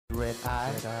Red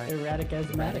Eye, Erratic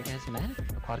Asthmatic. a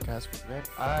podcast with Red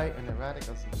Eye and Erratic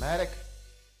Asthmatic.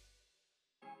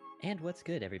 And what's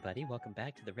good, everybody? Welcome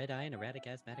back to the Red Eye and Erratic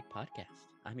Asthmatic podcast.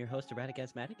 I'm your host, Erratic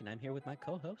Asthmatic, and I'm here with my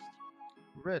co-host.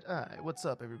 Red Eye, what's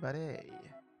up, everybody?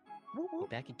 We're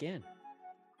back again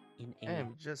in a And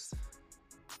we just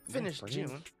finished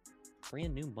June.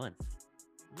 brand new month.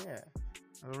 Yeah,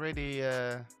 already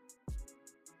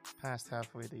past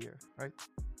halfway the year, right?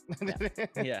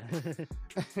 Yeah.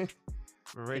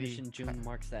 We're ready. Finishing June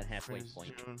marks that halfway Finished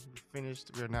point. June. We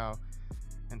finished. We're now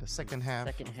in the second half.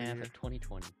 Second half of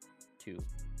 2022.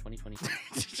 2022.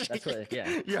 That's what.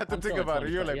 Yeah. You have to I'm think still in about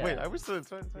it. You're like, 2020, wait, yeah. are we still in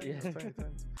 2020? Yeah.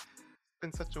 2020. It's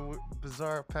been such a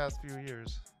bizarre past few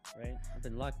years. Right. I've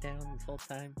been locked down this whole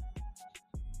time.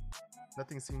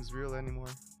 Nothing seems real anymore.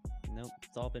 Nope.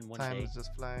 It's all been one Time day. is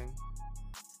just flying.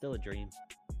 Still a dream.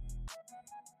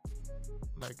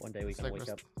 Like One day we it's can like wake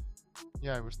we're up.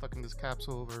 Yeah, we're stuck in this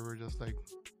capsule where we're just like,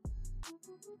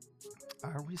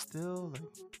 are we still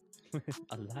like,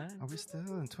 Alive. are we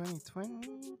still in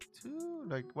 2022?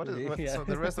 Like, what is what? Yeah. So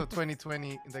the rest of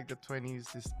 2020, like the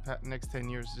 20s, this next 10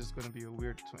 years is just gonna be a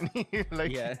weird 20.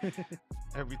 Like, Yeah.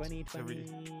 every 2020.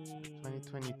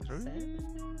 2023.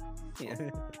 Yeah.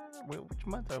 Wait, which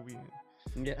month are we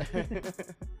in? Yeah.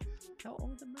 How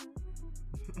old am I?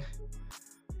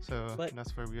 So But-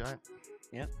 that's where we are.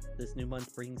 Yeah. This new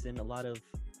month brings in a lot of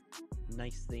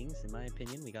nice things, in my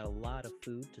opinion. We got a lot of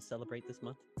food to celebrate this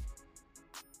month.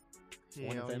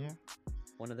 One of Hell them. yeah.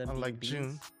 One of them Unlike being June.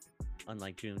 beans.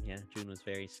 Unlike June, yeah. June was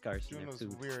very scarce in June their was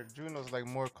food. weird. June was like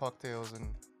more cocktails and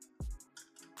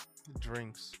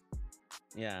drinks.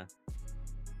 Yeah.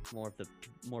 More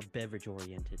beverage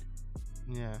oriented.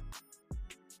 Yeah.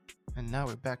 And now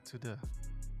we're back to the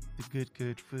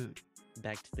good food.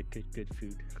 Back to the good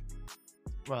food.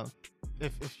 Well,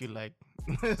 if you like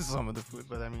some of the food,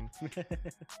 but I mean,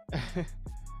 I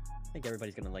think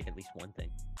everybody's gonna like at least one thing.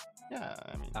 yeah,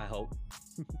 I mean, I hope.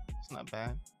 it's not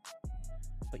bad.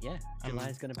 But yeah, I mean-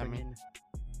 July's gonna I bring mean-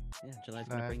 in. Yeah, July's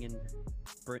gonna bring in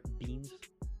beans.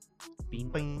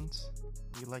 Beans.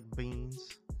 You like beans?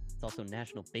 It's also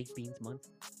National Baked Beans Month.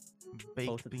 Baked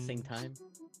Both at beans. the same time.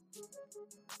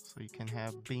 So you can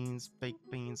have beans, baked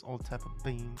beans, all type of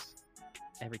beans.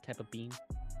 Every type of bean,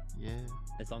 Yeah,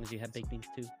 as long as you have baked beans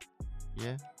too.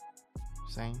 yeah.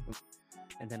 Same.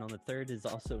 And then on the 3rd is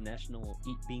also National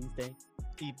Eat Beans Day.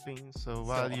 Eat beans. So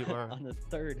while So you are, on the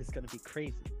 3rd, it's gonna be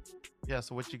crazy. yeah.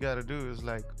 So what you gotta do is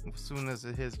like, as soon as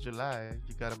it hits July,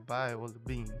 you gotta buy all the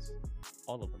beans.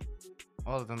 All of them.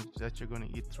 All of them that you're gonna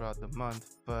eat throughout the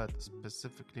month, but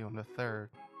specifically on the 3rd,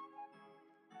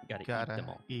 You gotta gotta eat them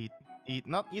all.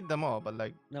 not eat them all, but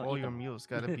like No, all eat your them. meals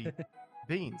gotta be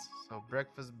beans. So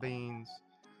breakfast beans,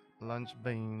 lunch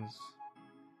beans,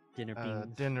 Dinner beans.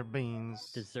 dinner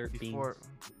beans, Dessert before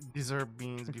dessert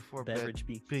beans, before Beverage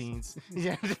bed beans.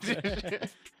 Yeah,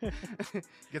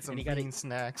 get some you gotta- bean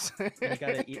snacks. and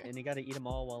you gotta eat them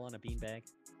all while on a beanbag.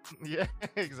 Yeah,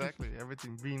 exactly.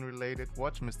 Everything bean related.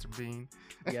 Watch Mr. Bean.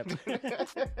 Yep.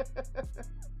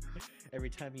 Every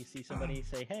time you see somebody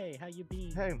say, "Hey, how you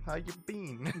been?" Hey, how you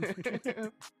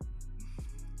been?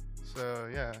 So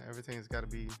yeah, everything's got to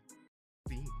be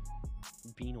bean.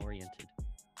 Bean oriented.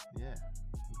 Yeah,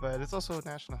 but it's also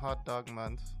National Hot Dog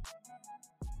Month.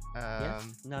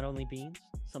 Yes. Not only beans,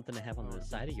 something to have on the Oh,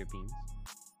 side of your beans.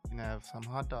 You can have some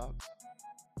hot dogs.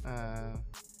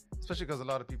 Especially because a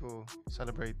lot of people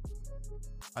celebrate,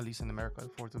 at least in America, the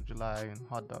 4th of July, and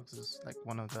hot dogs is like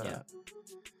one of the Yeah.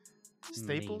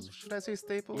 staples. Main. Should I say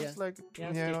staples? Yeah. Like Yeah,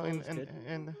 you know, staple is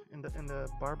good. in the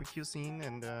barbecue scene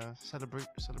and the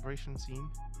celebration scene.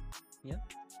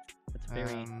 That's a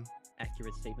very Um,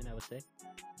 accurate statement, I would say.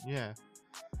 yeah.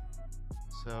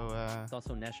 So It's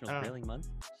also National I don't know. Grilling Month,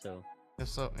 so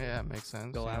yeah, it makes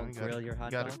sense. go you know, out, you gotta- grill your hot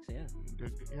you gotta- dogs. Yeah.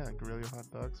 Yeah, grill your hot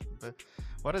dogs. But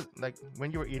what is like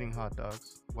when you were eating hot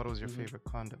dogs? What was your Mhm. favorite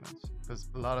condiments? Because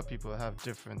a lot of people have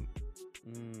different.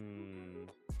 Mm,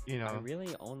 You know, I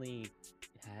really only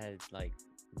had like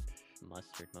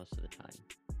mustard most of the time.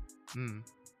 mm.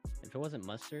 If it wasn't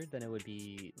mustard, then it would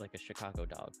be like a Chicago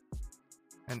dog.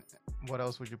 And what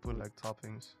else would you put like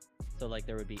toppings? So like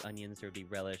there would be onions, there would be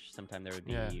relish. Sometimes there would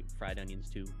be Yeah. fried onions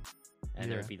too, and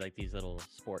there Yeah. would be like these little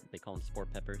they call them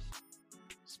sport peppers.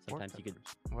 Sport Sometimes you could-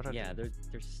 peppers. What are Yeah, they?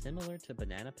 they're similar to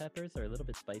banana peppers. They're a little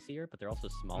bit spicier, but they're also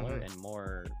smaller Mhm. and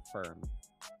more firm.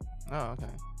 Oh,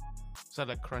 okay. So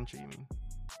like crunchy, you mean?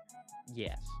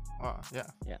 Yes, Oh, yeah.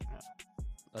 a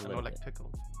I know little like bit.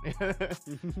 pickled. Well,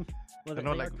 I they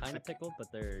know, are like, kind of pickled,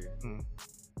 but Mm.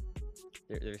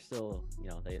 they're still, you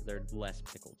know, they're less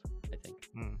pickled, I think.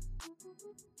 Mm.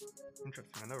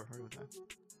 Interesting. I never heard of that.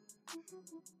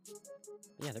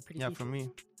 Yeah, they're pretty Yeah, decent.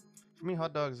 for me,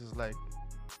 hot dogs is like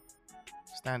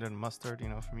standard mustard. You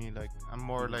know, for me, like I'm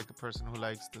more Mhm. like a person who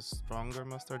likes the stronger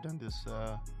mustard than this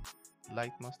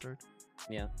light mustard.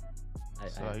 Yeah,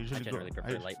 So I I usually go, generally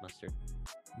prefer light mustard.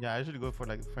 yeah, I usually go for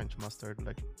like French mustard,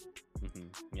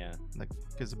 Yeah, like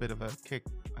gives a bit of a kick,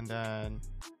 and then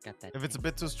got that. if it's a kick.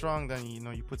 bit too strong, then you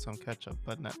know you put some ketchup,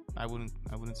 but not, I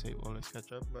wouldn't say always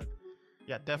ketchup, but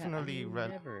yeah, definitely Yeah,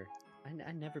 red.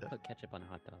 I never Yeah. put ketchup on a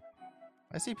hot dog.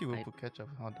 I see people I put ketchup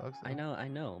on hot dogs. I Though.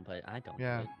 know, but I don't do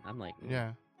Yeah, it. I'm like,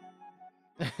 yeah,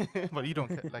 but you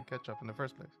don't like ketchup in the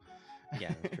first place.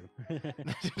 yeah,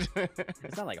 that's true.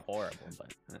 It's not like horrible,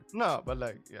 but No, but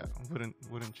like, yeah,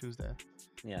 wouldn't choose that.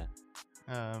 yeah.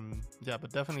 Yeah,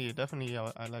 but definitely,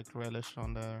 I like relish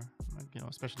on there, like, you know,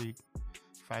 especially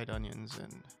fried onions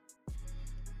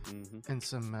Hmm. and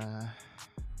some.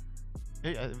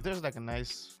 Yeah, if there's like a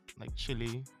nice like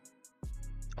chili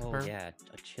Oh pepper. yeah,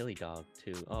 a chili dog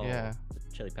too. Oh, Yeah.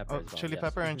 chili pepper Oh, as well. chili yes.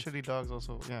 pepper and chili dogs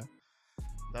also. Yeah,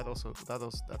 that's also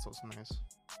nice.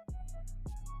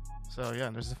 So yeah,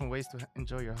 there's different ways to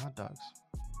enjoy your hot dogs.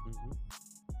 Mhm.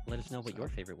 Let us know what your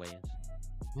So, favorite way is.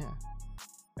 yeah,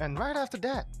 and right after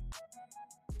that,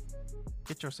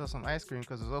 get yourself some ice cream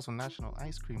because it's also National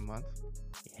Ice Cream Month,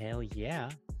 Hell yeah.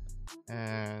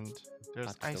 and there's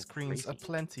About to ice go creams crazy.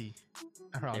 aplenty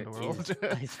around There the world. is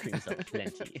ice creams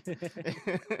aplenty.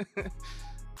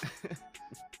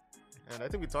 And I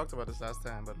think we talked about this last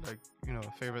time, but like, you know,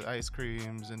 favorite ice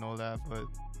creams and all that. But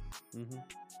Hmm.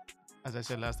 as I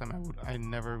said last time, I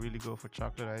never really go for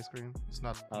chocolate ice cream. It's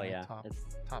not Oh my yeah, top it's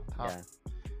top. yeah.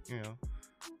 You know,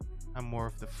 I'm more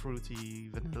of the fruity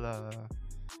vanilla.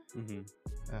 Hmm.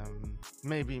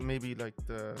 Maybe like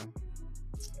the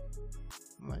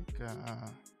like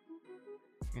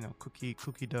you know, cookie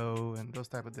dough and those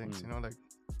type of things. Mm. You know, like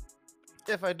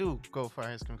if I do go for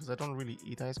ice cream, because I don't really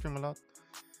eat ice cream a lot.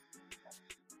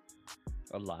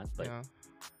 A lot, but Yeah,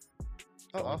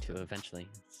 not going often. to eventually.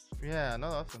 Yeah,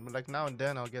 not often, but like now and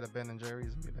then I'll get a Ben and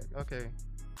Jerry's and be like, okay.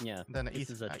 Yeah. Then This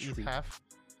is a I eat treat. half.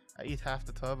 I eat half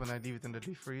the tub and I leave it in the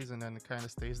deep freeze, and then it kind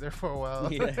of stays there for a while.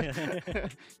 Yeah.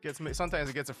 Sometimes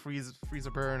it gets a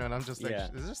freezer burn, and I'm just like, Yeah.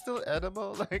 is this still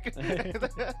edible? Like,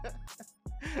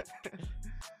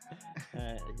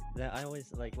 That I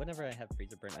always like whenever I have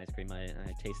freezer burnt ice cream, I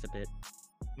taste a bit.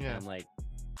 And yeah, I'm like,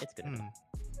 it's good enough.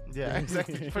 yeah,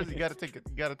 exactly. First, you gotta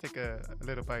take a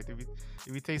little bite. If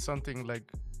you taste something like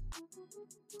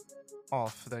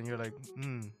off, then you're like,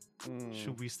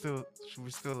 should we still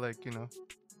like, you know,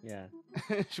 Yeah.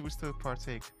 should we still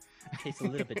partake? Tastes a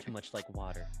little bit too much like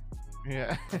water.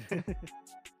 Yeah.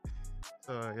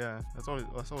 So yeah, that's always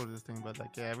the thing. But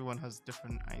like, yeah, everyone has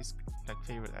different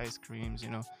favorite ice creams. You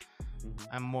know, Mhm.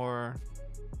 I'm more.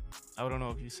 I don't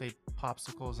know if you say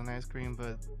popsicles and ice cream,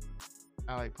 but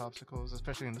I like popsicles,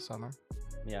 especially in the summer.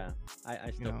 Yeah.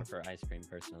 I still know. prefer ice cream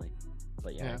personally.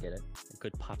 But yeah, I Yeah. get it. A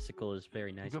good popsicle is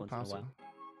very nice Good once in a while.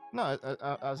 popsicle. No,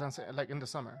 I was gonna say like in the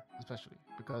summer, especially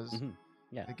because Mhm.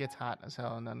 Yeah. it gets hot as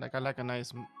hell, and then like I like a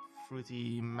nice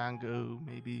fruity mango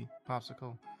maybe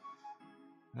popsicle.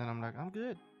 And then I'm like, I'm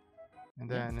good. And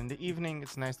Yeah. then in the evening,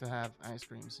 it's nice to have ice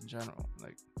creams in general,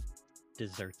 like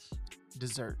Desserts.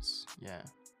 desserts. Yeah.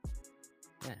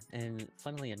 Yeah, and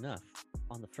funnily enough,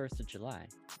 on the 1st of July,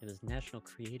 it was National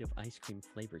Creative Ice Cream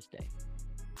Flavors Day,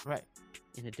 Right.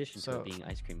 in addition to So- it being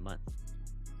Ice Cream Month.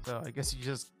 So I guess you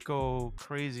just go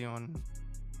crazy on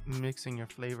mixing your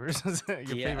flavors, your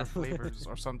Yeah. favorite flavors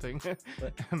or something.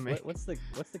 What's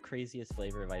the craziest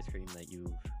flavor of ice cream that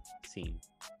you've seen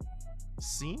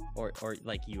See? or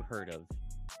like you heard of?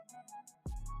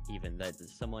 Even that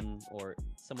someone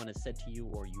has said to you,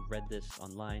 or you read this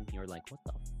online, you're like, what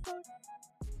the fuck?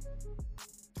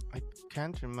 I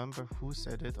can't remember who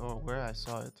said it or where I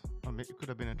saw it. Or it could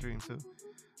have been a dream too.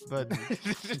 But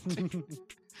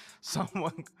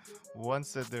someone once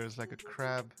said there's like a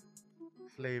crab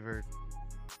flavored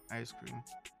ice cream.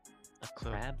 A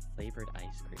crab flavored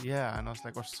ice cream. Yeah, and I was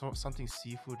like, or something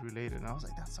seafood related. And I was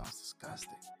like, that sounds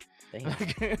disgusting.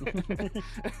 Damn.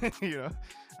 You know,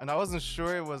 and I wasn't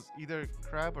sure it was either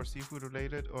crab or seafood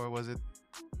related, or was it,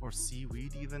 or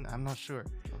seaweed even. I'm not sure.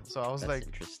 So I was That's like,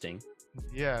 interesting.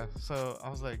 yeah. So I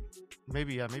was like,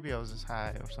 maybe I was just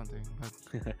high or something.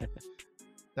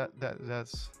 But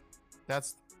that's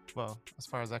well, as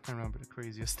far as I can remember, the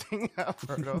craziest thing I've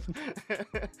heard of.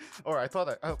 Or I thought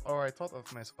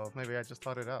of myself. Maybe I just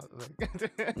thought it out.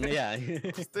 Like, Yeah.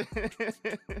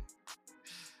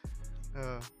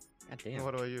 God damn.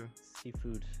 What about you?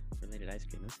 Seafood related ice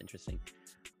cream. That's interesting.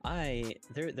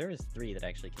 There is 3 that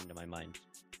actually came to my mind.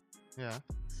 Yeah.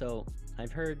 So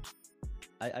I've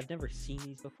never seen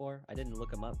these before. I didn't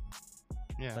look them up,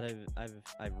 Yeah. but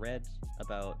I've read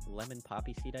about lemon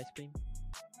poppy seed ice cream.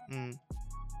 Mm.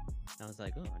 I was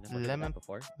like, oh, I never heard of Lemon that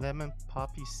before. lemon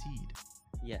poppy seed.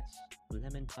 Yes,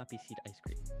 lemon poppy seed ice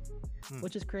cream, Hmm.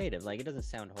 which is creative. Like, it doesn't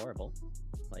sound horrible.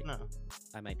 Like, No.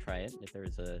 I might try it if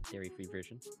there's a dairy-free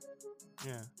version.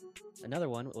 Yeah. Another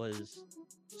one was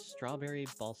strawberry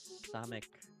balsamic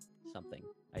something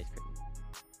ice cream.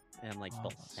 And I'm like, Oh,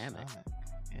 balsamic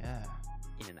Yeah.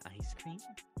 in an ice cream?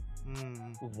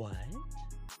 Mm. What?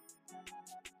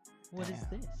 What is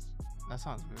Damn. this? That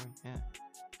sounds weird. Yeah.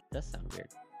 Does sound weird.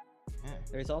 Yeah.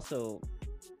 There's also,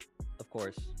 of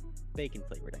course, bacon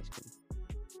flavored ice cream.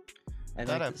 And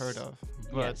That like, I've heard of.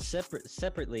 Yeah, But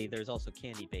separately, there's also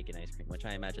candy bacon ice cream, which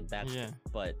I imagine that's yeah. good,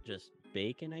 but just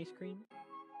bacon ice cream?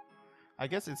 I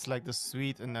guess it's like the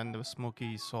sweet and then the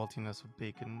smoky saltiness of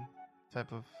bacon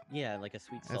type of Yeah, like a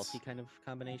sweet salty It's kind of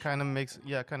combination. kind of makes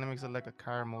it like a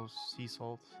caramel sea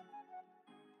salt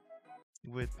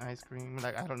with ice cream.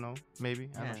 Like I don't know, maybe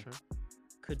I'm not Yeah. sure.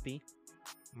 Could be.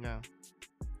 Yeah.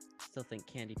 Still think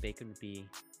candy bacon would be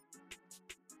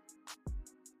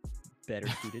better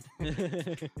suited.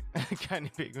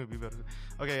 Candy bacon would be better.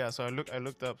 Okay, yeah. So I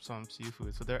looked up some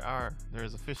seafood. So there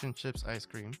is a fish and chips ice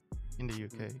cream in the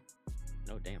UK.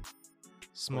 Oh damn.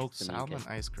 Smoked it's in the UK. salmon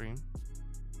ice cream.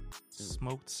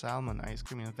 Smoked salmon ice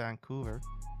cream in Vancouver.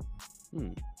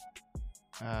 Hmm.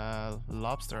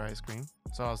 Lobster ice cream.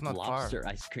 So I was not Lobster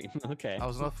ice cream. Okay. far. I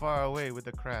was not far away with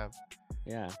the crab.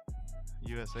 Yeah.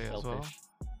 USA as well. Shellfish.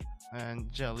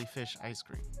 And jellyfish ice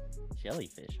cream.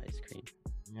 Jellyfish ice cream.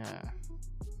 Yeah.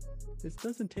 This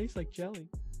doesn't taste like jelly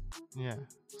Yeah.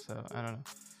 So I don't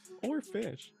or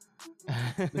fish. know.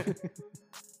 I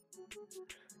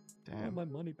Damn. my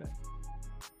money back.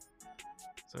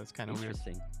 So it's kind of weird.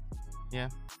 Interesting.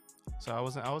 So I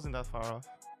wasn't that far off.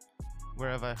 Where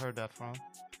have I heard that from?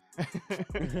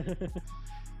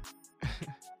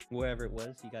 Wherever it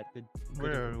was, you got good.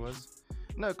 Wherever it information. was.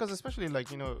 No, because especially like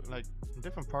like in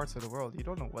different parts of the world, you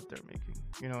don't know what they're making.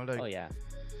 Like Oh yeah.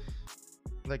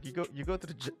 like you go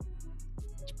to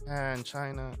Japan,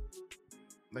 China,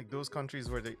 like those countries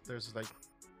where there's like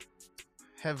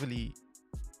heavily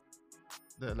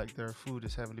their food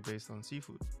is heavily based on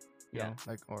seafood. You Yeah. know,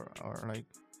 like or like,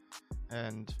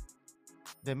 and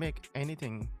they make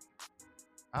anything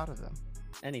out of them.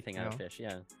 Anything out of know. fish.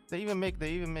 Yeah. They even make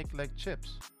like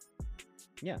chips.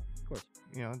 Yeah. Of course.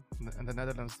 In the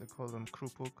Netherlands they call them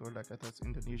krupuk, or like that's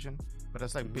Indonesian, but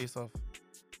that's like Mhm. based off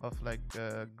like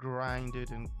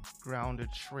grinded and grounded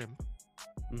shrimp.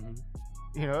 Mm-hmm.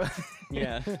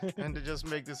 Yeah. And they just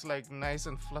make this like nice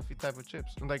and fluffy type of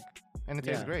chips, and it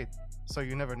tastes Yeah. great. So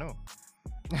you never know.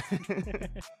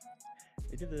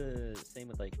 They do the same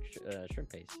with like shrimp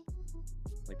paste.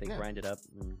 Like they Yeah. grind it up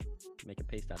and make a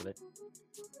paste out of it.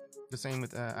 The same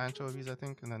with anchovies, I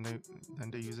think, and then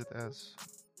they use it as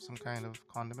some kind of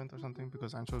condiment or something,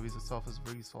 because anchovies itself is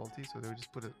very salty, so they would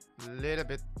just put a little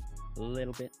bit A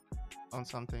little bit. on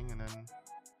something, and then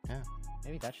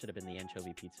Maybe that should have been the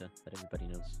anchovy pizza that everybody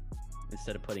knows.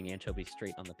 Instead of putting anchovies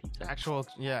straight on the pizza.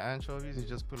 anchovies, you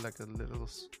just put like a little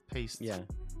paste. Yeah.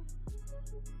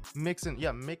 Mix in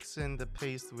the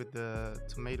paste with the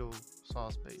tomato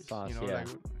sauce base. Sauce,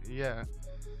 yeah.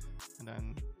 And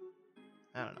then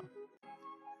I don't know.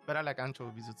 But I like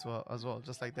anchovies as well,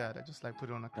 just like that. I just like put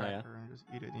it on a Oh, yeah? cracker and just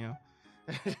eat it,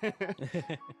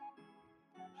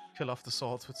 Kill off the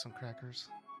salt with some crackers.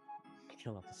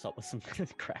 Kill off the salt with some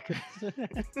crackers.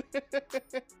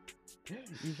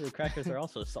 Usually crackers are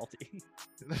also salty.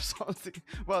 They're salty.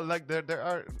 Well, like there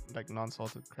are like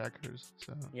non-salted crackers,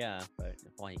 so Yeah, but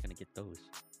why are you gonna get those?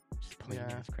 Just plain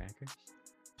Yeah. ass crackers?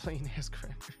 plain ass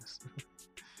crackers.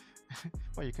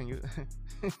 Well, you can use.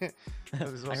 I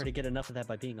There's also- already get enough of that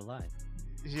by being alive.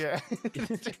 Yeah.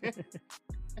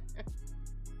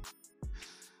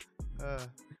 uh,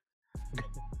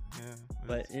 yeah.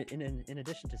 But in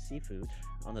addition to seafood,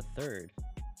 on the 3rd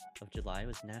of July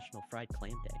was National Fried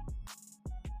Clam Day.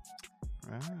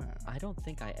 I don't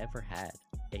think I ever had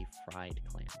a fried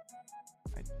clam.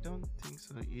 I don't think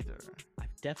so either.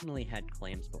 I've definitely had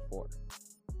clams before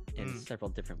in Mm. several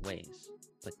different ways,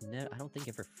 but no, I don't think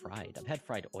ever fried. I've had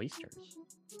fried oysters.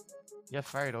 You have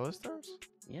fried oysters?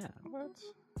 Yeah, What?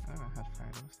 I haven't had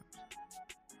fried oysters.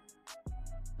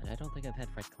 but I don't think I've had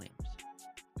fried clams.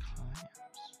 Clams.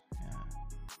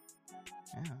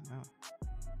 Yeah, no.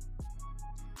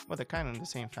 Well, they're kind of in the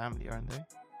same family, aren't they?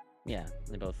 Yeah,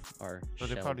 they both are So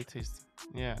they shelled, probably taste.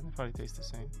 Yeah, they probably taste the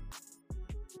same.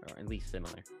 or at least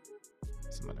similar.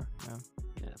 Similar. Yeah.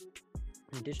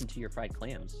 In addition to your fried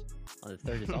clams, on the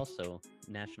 3rd is also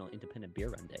National Independent Beer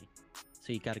Run Day.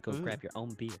 So you got to go Ooh. grab your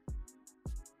own beer.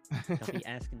 Don't be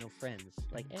asking no friends.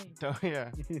 Like, hey, Don't yeah.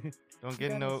 Don't you get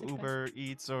got a no six pack? Uber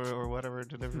Eats or whatever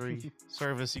delivery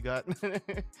service you got to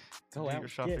Go do out your and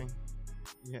shopping.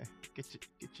 Yeah, get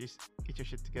your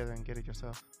shit together and get it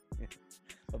yourself.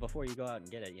 But before you go out and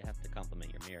get it, you have to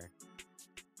compliment your mirror.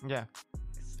 Yeah,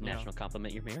 It's Yeah. National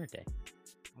Compliment Your Mirror Day.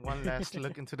 one last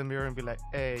look into the mirror and be like,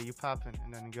 "Hey, you popping?"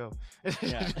 and then go.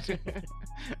 Yeah.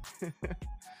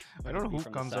 I don't know Be who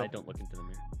from comes the side, up. Don't look into the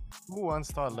mirror. Who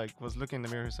once thought like was looking in the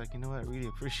mirror? It's like, you know what? I really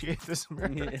appreciate this mirror.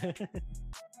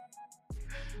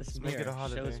 This make it a mirror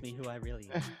holiday. shows me who I really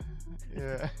am.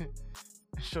 Yeah,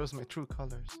 it shows my true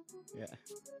colors. Yeah.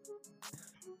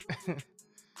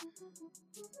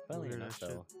 Funnily Weird enough, as shit.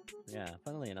 though. Yeah,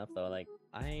 funnily enough, though, like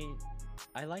I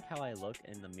like how I look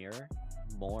in the mirror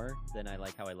more than I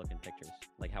like how I look in pictures.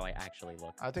 Like how I actually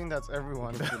look. I think that's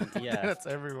everyone. Because yeah. That's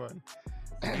everyone.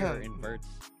 The mirror inverts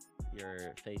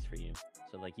your face for you.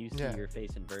 So like you see Yeah. your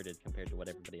face inverted compared to what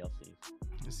everybody else sees.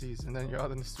 You see, and then you're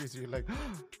out in the streets. You're like,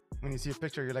 when you see a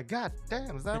picture, you're like, God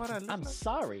damn, is that what I look I'm like?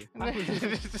 sorry.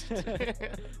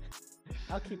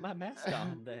 I'll keep my mask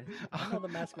on then. I know the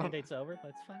mask mandate's over, but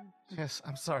it's fine. Yes,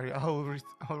 I'm sorry. I'll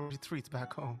retreat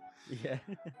back home. Yeah.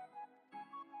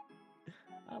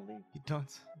 I'll leave. You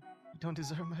don't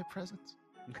deserve my presence.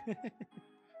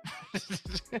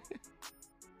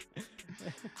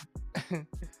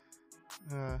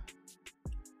 And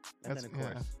That's- then, of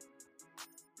yeah. course,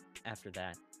 after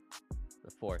that,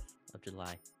 the 4th of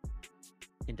July,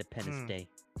 Independence Hmm. Day,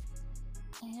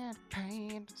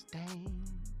 Independence Day.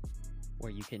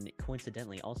 where you can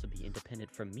coincidentally also be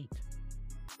independent from meat.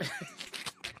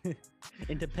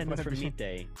 Independence Wanna from be- Meat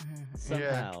Day Yeah,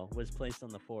 somehow was placed on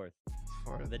the 4th,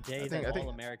 for the day I that think, all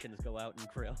Americans go out and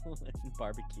grill and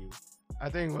barbecue. I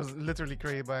think it was literally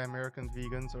created by American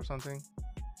vegans or something.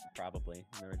 Probably.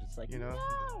 And they were just like, You know,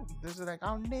 no! there's like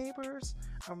our neighbors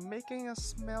are making us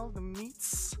smell the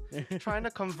meats, trying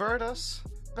to convert us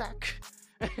back.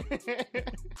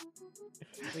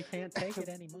 We can't take it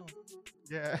anymore.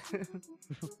 Yeah.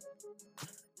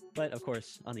 But of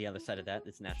course, on the other side of that,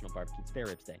 it's National Barbecue Spare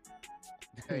Ribs Day.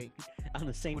 Hey, On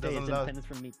the same who day as doesn't love- Independence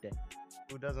from Meat Day.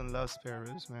 who doesn't love spare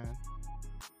ribs, man?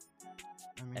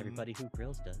 I mean, Everybody who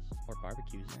grills does, or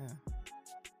barbecues. Yeah,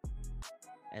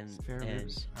 And, spare and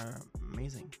ribs are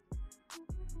amazing,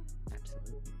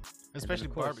 absolutely. especially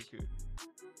course- barbecued.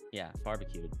 Yeah,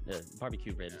 barbecued.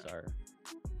 Barbecue ribs are.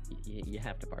 You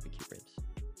have to barbecue ribs.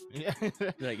 Yeah.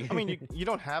 Like, I mean, you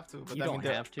don't have to, but you I don't mean,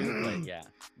 they're- have to, but yeah,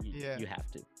 Yeah. you have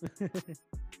to.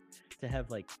 To have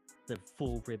like the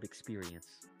full rib experience.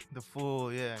 the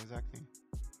full, yeah, exactly.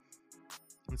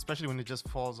 And especially when it just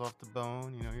falls off the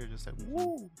bone, you know, you're just like,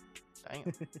 woo,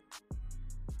 damn,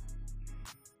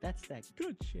 That's that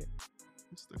good shit.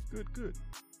 it's the good.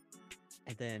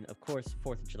 And then, of course,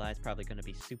 4th of July is probably going to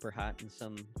be super hot in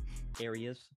some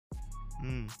areas,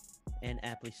 Mm. and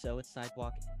aptly so, it's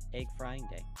Sidewalk Egg Frying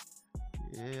Day.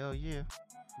 Hell yeah.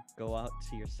 Go out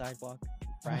to your sidewalk,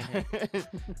 fry an egg,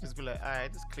 Just be like, all right,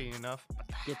 it's clean enough.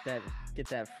 get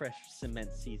that fresh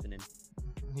cement seasoning.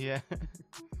 Yeah.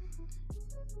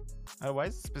 Why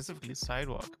is it specifically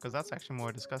sidewalk? Because that's actually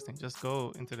more disgusting. Just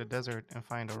go into the desert and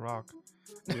find a rock.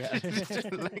 Yeah.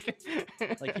 like,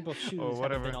 Like people's shoes or have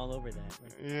whatever. been all over that.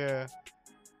 Like, Yeah.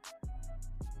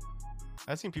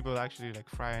 I've seen people actually like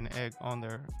fry an egg on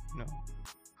their,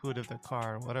 hood of their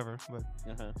car or whatever, but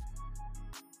uh-huh.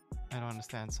 I don't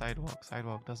understand sidewalk.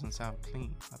 Sidewalk doesn't sound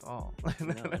clean at all.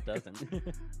 No, it doesn't.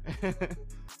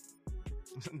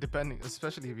 Depending,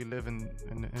 especially if you live in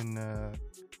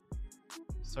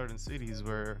certain cities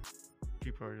where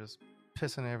people are just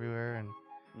pissing everywhere and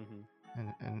hmm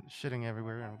and shitting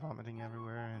everywhere and vomiting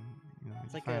everywhere, and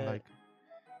It's you like find a- like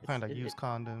find like it- used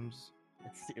condoms.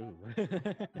 It's ooh.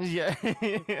 Yeah.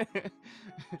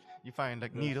 You find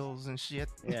like Those- needles and shit.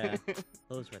 Yeah.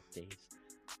 Those were the days.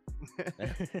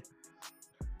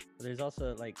 There's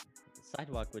also like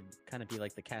sidewalk would kind of be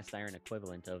like the cast iron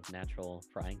equivalent of natural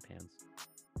frying pans.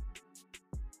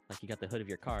 Like you got the hood of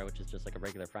your car, which is just like a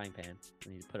regular frying pan,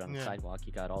 and you put it on the Yeah. sidewalk.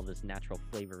 You got all this natural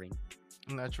flavoring,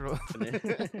 Natural.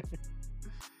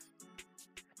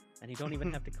 and you don't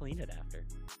even have to clean it after.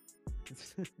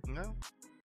 No,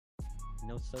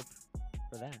 No soap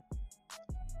for that.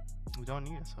 we don't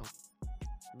need it. So,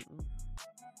 Mm-mm.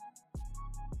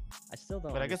 I still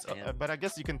don't. but I guess,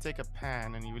 understand. you can take a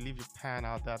pan and you leave your pan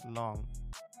out that long.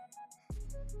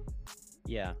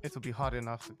 Yeah. It will be hot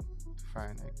enough to fry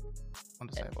an egg on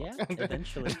the sidewalk. Yeah.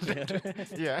 Eventually.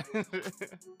 Yeah.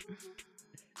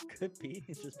 Could be.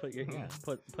 Just put your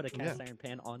put a Yeah. cast iron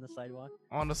pan on the sidewalk.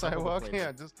 On the Double the sidewalk, flavor.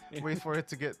 yeah. Just wait for it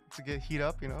to get heat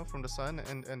up, from the sun,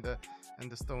 and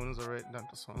the stones already, not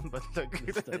the stone, but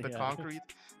The the yeah. concrete.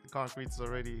 The concrete's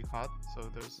already hot, so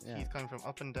there's Yeah. heat coming from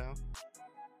up and down.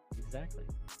 Exactly.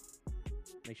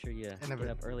 Make sure you never-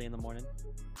 get up early in the morning.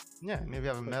 Yeah, maybe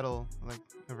have a metal, like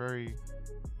a very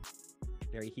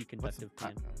Very heat what's the-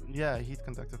 conductive pan. yeah, heat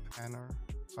conductive pan or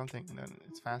something, and then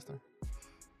it's faster.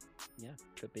 Yeah,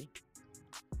 could be.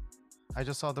 I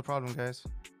just solved the problem, guys.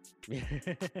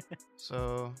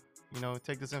 So,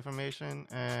 take this information,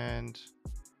 and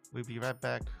we'll be right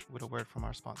back with a word from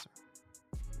our sponsor.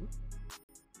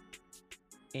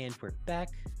 And we're back.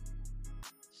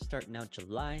 Starting out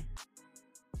July.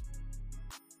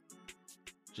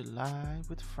 July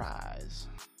with fries.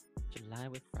 July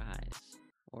with fries.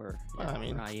 Or Well, I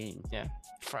mean, frying. Yeah,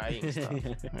 frying stuff.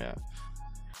 Yeah.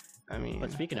 I mean,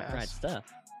 But speaking of fried yes.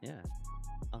 stuff, yeah.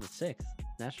 On the 6th,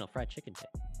 National Fried Chicken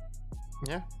Day.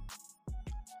 Yeah. I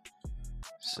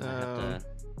might So, have to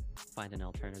find an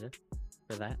alternative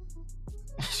for that.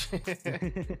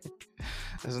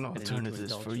 there's an Gonna need to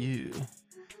alternatives for indulge. you.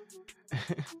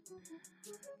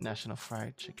 National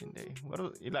Fried Chicken Day. What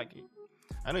do you like?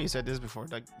 I know you said this before.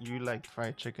 Like, you like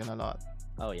fried chicken a lot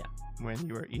Oh, yeah. when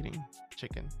you were eating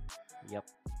chicken. Yep.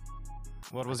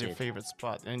 What was your did. favorite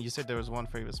spot? And you said there was one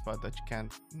favorite spot that you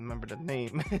can't remember the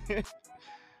name,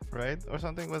 right? Or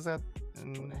something? Was that?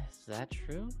 Is that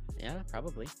true? Yeah,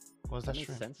 probably. Was that that makes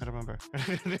true? sense. I don't remember.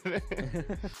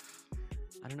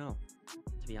 I don't know.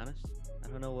 To be honest, I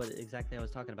don't know what exactly I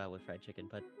was talking about with fried chicken,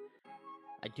 but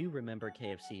I do remember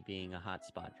KFC being a hot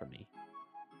spot for me.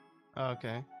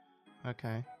 Okay.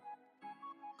 Okay.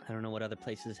 I don't know what other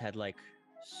places had like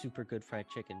super good fried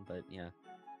chicken, but yeah,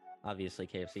 obviously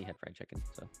KFC had fried chicken,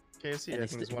 so KFC, And I they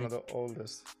think, is sti- one they- of the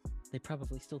oldest. they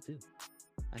probably still do.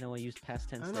 I know I used past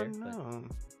tense I there, don't but know.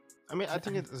 I mean, I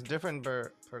think it's different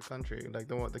per country. Like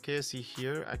the KFC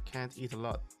here, I can't eat a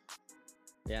lot.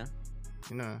 yeah.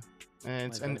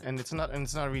 And it's Why is that? and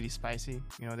it's not really spicy.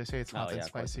 They say it's hot and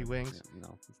of course spicy not. wings, Yeah,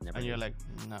 no, it's never. and you're is. like,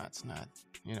 no, it's not.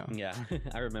 Yeah,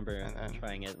 I remember And-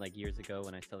 trying it like years ago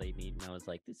when I still ate meat, and I was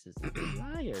like, "This is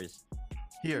liars!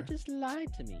 Here, You just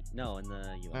lied to me." No, in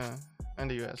the U.S. and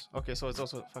the US. Okay, so it's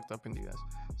also fucked up in the US.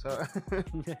 So,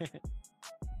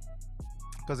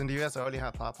 because in the US I only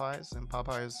have Popeyes, and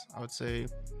Popeyes, I would say,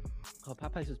 Oh,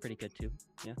 Popeyes was pretty good too.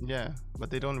 Yeah. yeah, but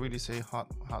they don't really say hot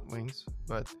wings,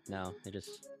 but No, they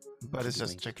just. it's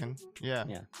just wings. chicken. Yeah.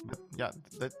 Yeah. But yeah,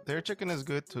 their chicken is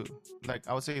good too. Like,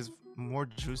 I would say it's more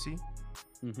juicy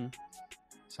Mm-hmm.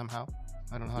 somehow.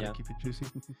 I don't know how Yeah. to keep it juicy.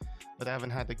 But I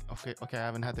haven't had I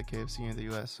haven't had the KFC in the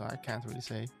US, so I can't really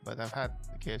say. But I've had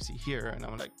the KFC here, and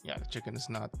I'm like, yeah, the chicken is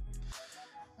not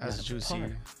as Not up to juicy.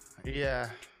 par. Yeah.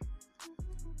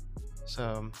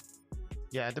 So,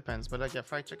 yeah, it depends. But like, yeah,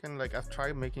 fried chicken, like, I've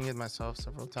tried making it myself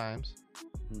several times,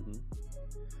 Mm-hmm.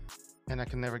 and I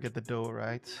can never get the dough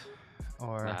right.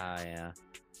 Or Yeah.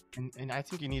 and I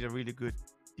think you need a really good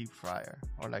deep fryer,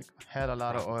 or like had a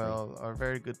lot of Probably. oil, or a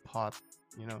very good pot.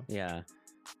 Yeah.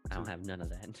 I don't have none of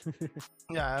that.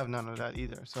 Yeah, I have none of that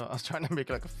either. So I was trying to make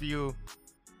like a few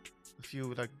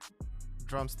like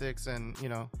drumsticks and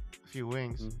a few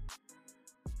wings. Mm.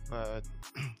 But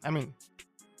I mean,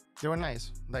 they were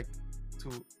nice, like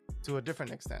to a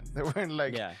different extent. They weren't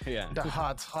like yeah. Yeah. the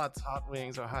hot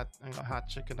wings or hot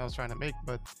chicken I was trying to make,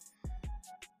 but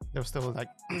they were still like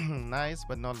nice,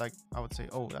 but not like I would say,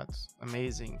 oh, that's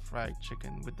amazing fried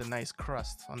chicken with the nice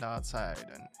crust on the outside,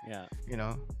 and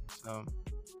Yeah. so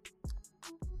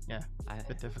I, a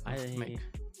bit difficult to make.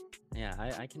 Yeah,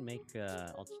 I can make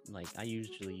like I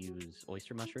usually use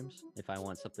oyster mushrooms if I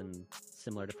want something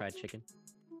similar to fried chicken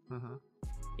Mm-hmm.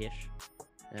 ish,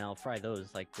 and I'll fry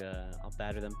those. Like I'll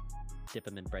batter them, dip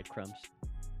them in breadcrumbs,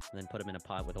 and then put them in a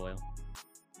pot with oil.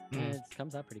 And it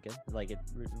comes out pretty good. Like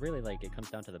really like it comes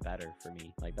down to the batter for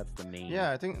me. Like that's the main.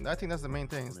 Yeah, I think that's the main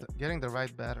thing, is getting the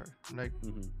right batter, like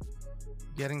Mhm.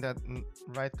 getting that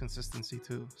right consistency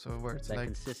too. So where it's That like,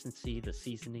 consistency, the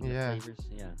seasoning, Yeah. the flavors.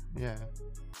 Yeah. yeah.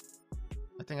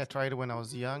 I think I tried it when I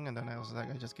was young, and then I was like,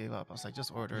 I just gave up. I was like,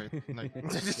 just order it. Like,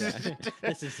 Yeah.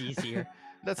 This is easier.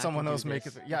 let I someone can do else make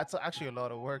this. it. Yeah, it's actually a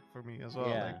lot of work for me as well.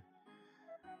 Yeah.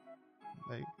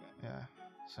 Like yeah.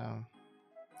 So,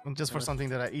 and just for Unless- something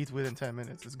that I eat within 10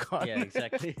 minutes, it's gone. Yeah,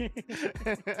 exactly.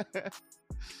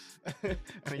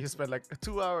 And you spend like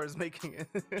 2 hours making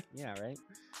it. Yeah, right.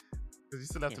 Because you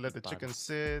still have to Can't let be the chicken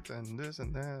sit and this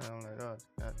and that. I'm like, oh,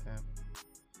 god damn.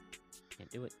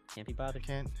 Can't do it. Can't be bothered.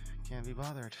 Can't be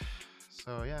bothered.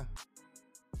 So yeah.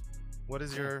 What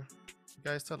is Yeah. you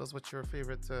guys tell us what your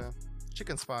favorite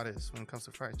chicken spot is when it comes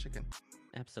to fried chicken?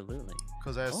 Absolutely.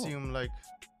 Because I Oh, assume like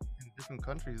in different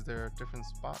countries there are different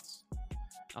spots.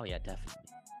 oh yeah, definitely.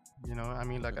 You know, I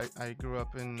mean, like I grew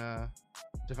up in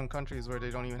different countries where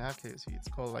they don't even have KFC. It's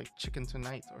called like Chicken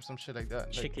Tonight or some shit like that.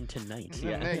 Like, Chicken tonight.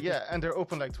 Yeah. yeah, and they're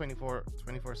open like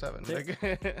 24/7. There-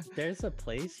 Like, There's a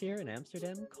place here in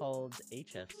Amsterdam called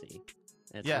HFC.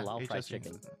 And it's yeah, halal fried HSC.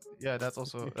 chicken. Yeah,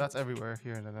 that's everywhere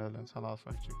here in the Netherlands. Halal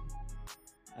fried chicken.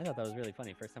 I thought that was really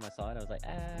funny. First time I saw it, I was like,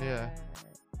 ah. Yeah.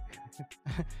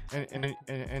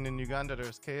 and in Uganda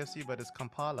there's KFC, but it's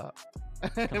Kampala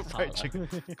fried chicken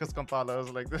because Kampala is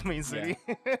like the main city.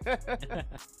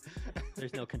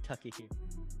 There's no Kentucky here.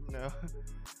 No.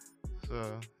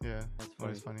 So yeah, That's it's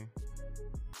always funny.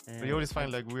 But And- you always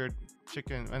find like weird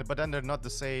chicken, but then they're not the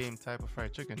same type of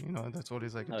fried chicken. You know, that's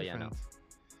always like a Oh, yeah, different,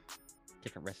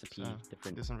 different recipe, so,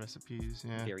 different different recipes.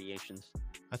 Yeah. variations.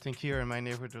 I think here in my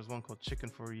neighborhood there's one called Chicken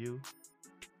for You,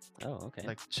 Oh, okay.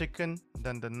 like chicken,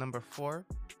 then the number 4,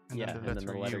 and yeah, then the and then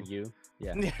the letter U. U.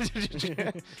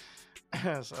 Yeah.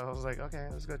 So I was like, okay,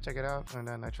 let's go check it out. And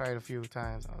then I tried a few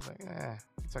times. I was like,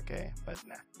 it's okay, but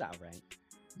nah, It's all right.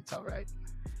 it's all right.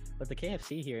 But the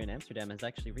KFC here in Amsterdam has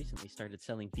actually recently started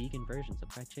selling vegan versions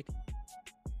of fried chicken.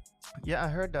 Yeah, I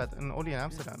heard that, and only in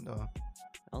Amsterdam though.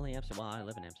 Only Amsterdam. Well, I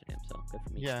live in Amsterdam, so good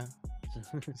for me. Yeah,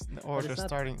 or But they're it's not-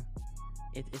 starting.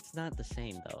 It's not the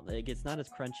same though. Like, it's not as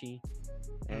crunchy,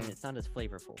 and it's not as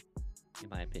flavorful, in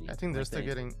my opinion. I think they're Like, still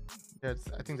getting. Yeah,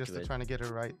 I think they're still Good. trying to get it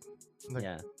right. Like,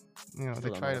 yeah, you know, still they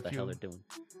don't know tried what a the hell few. they're doing.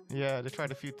 Yeah, they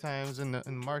tried a few times in the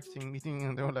marketing meeting,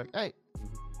 and they were like, "Hey,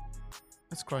 Mhm.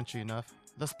 it's crunchy enough.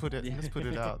 Let's put it. Yeah. Let's put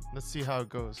it out. Let's see how it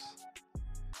goes."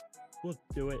 We'll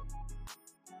do it.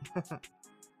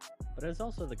 But it's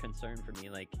also the concern for me,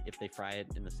 like if they fry it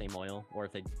in the same oil, or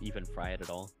if they even fry it at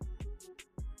all.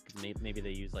 'Cause maybe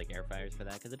they use like air fryers for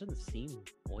that, because it doesn't seem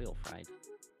oil fried.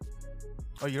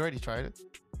 Oh, you already tried it?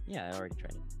 Yeah, I already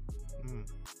tried it. Mm.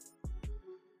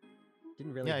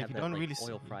 Didn't really Yeah, if have you that don't like, really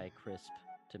oil see- fry crisp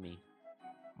to me.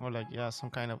 Or like some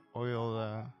kind of oil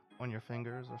on your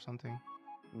fingers or something.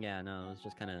 Yeah, no, it was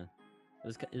just kind of it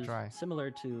was Dry.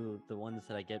 similar to the ones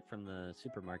that I get from the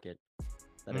supermarket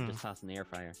that I Mm. just toss in the air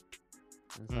fryer.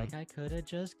 It's Mm. like I could have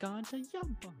just gone to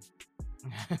Yum.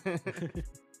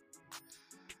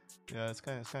 Yeah, it's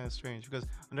kind of strange because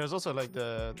and there's also like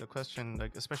the question,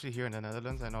 like especially here in the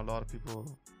Netherlands. I know a lot of people,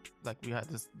 like we had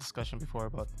this discussion before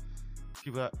about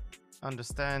people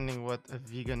understanding what a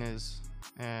vegan is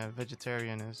and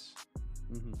vegetarian is,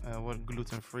 what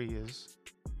gluten-free is,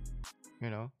 you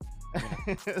know.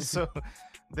 So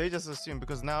they just assume,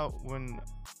 because now when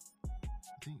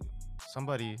I think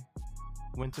somebody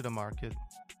went to the market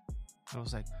and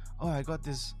was like, oh, I got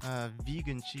this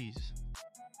vegan cheese,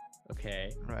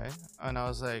 Okay. right? And I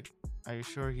was like, are you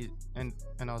sure and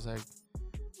I was like,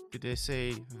 did they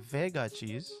say vega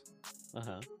cheese?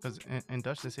 Because in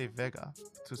Dutch they say vega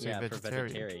to say Yeah, for vegetarian.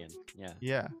 vegetarian. Yeah.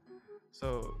 Yeah.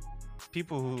 So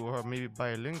people who are maybe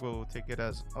bilingual will take it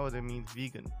as, oh, they mean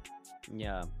vegan.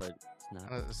 Yeah, but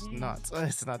it's not. It's not.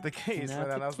 It's not the case. Not And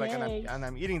the then I was like, case. and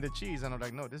I'm eating the cheese, and I'm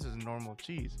like, no, this is normal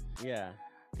cheese, Yeah.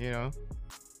 you know.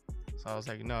 So I was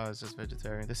like, no, it's just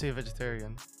vegetarian. They say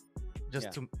vegetarian, just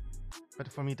Yeah. to. But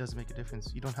for me, it doesn't make a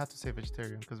difference. You don't have to say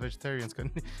vegetarian because vegetarians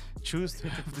can choose to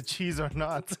have the cheese or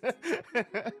not.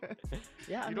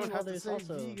 Yeah, I You mean, don't well, have to there's say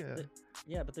also vegan.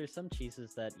 yeah, but there's some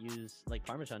cheeses that use like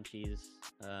Parmesan cheese.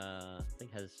 I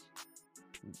think has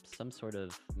some sort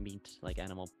of meat, like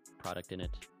animal product in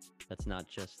it. That's not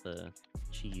just the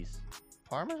cheese.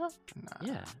 Parmesan? Nah.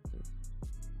 Yeah.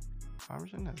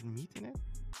 Parmesan has meat in it.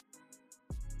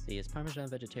 See, is Parmesan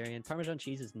vegetarian? Parmesan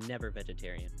cheese is never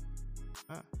vegetarian.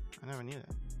 I never knew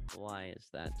that. Why is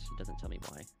that? It doesn't tell me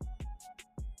why.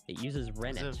 It uses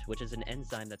rennet, which is an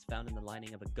enzyme that's found in the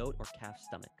lining of a goat or calf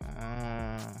stomach.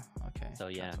 Okay. So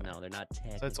yeah, that's why. no, they're not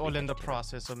technically. So it's all in the vegetarian.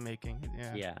 process of making it.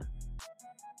 Yeah. Yeah.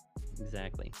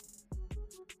 Exactly.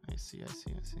 I see.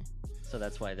 So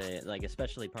that's why they like,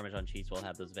 especially Parmesan cheese will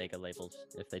have those Vega labels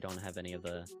if they don't have any of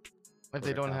the. If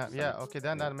they Or don't calf have, yeah, stomach. okay,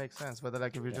 then Yeah. that makes sense. But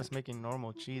like, if you're Yeah. just making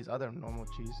normal cheese, other normal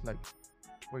cheese, like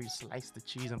where you slice the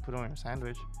cheese and put it on your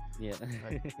sandwich, Yeah.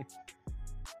 Like-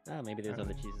 Oh, maybe there's I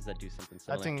other don't cheeses that do something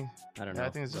I similar. think, I don't know. yeah, I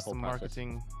think it's the just a whole process.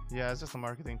 marketing. Yeah, it's just a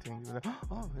marketing thing. You're like,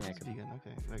 oh, Yeah, it's it could- vegan.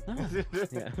 Okay, like,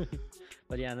 Oh, yeah.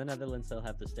 But yeah, in the Netherlands they'll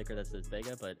have the sticker that says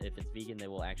Vega, but if it's vegan, they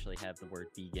will actually have the word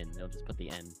vegan. They'll just put the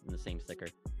N in the same sticker.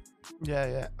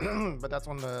 yeah. But that's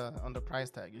on the price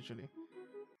tag usually.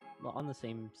 Well, on the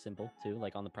same symbol too,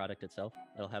 like on the product itself,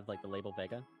 it'll have like the label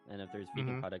Vega, and if there's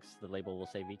vegan Mhm. products, the label will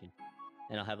say vegan,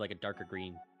 and it'll have like a darker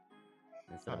green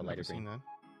instead I've of a never lighter seen green. that.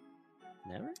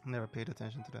 Never? Never paid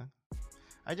attention to that.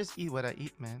 I just eat what I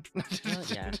eat, man. Well,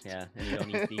 yeah, yeah, and you don't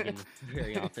eat vegan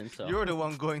very often, so You're the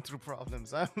one going through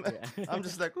problems. I'm yeah. I'm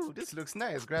just like, ooh, this looks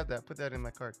nice. Grab that, put that in my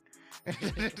cart.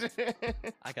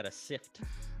 I gotta sift.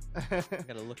 I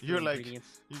gotta look You're through like,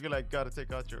 ingredients. you like gotta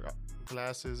take out your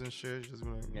glasses and shit. Just be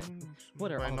like, Yeah.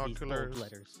 What are all these bold binoculars.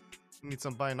 letters? You need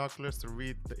some binoculars to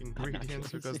read the ingredients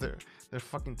Binoculars. because they're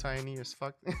fucking tiny as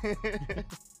fuck.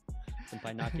 Some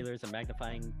binoculars, a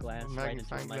magnifying glass, right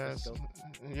into a Magnifying glass. microscope,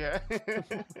 Yeah.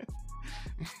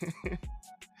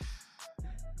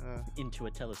 into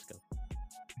a telescope.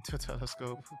 To a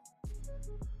telescope.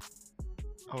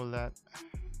 All that.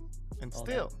 And All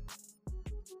still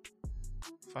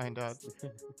find out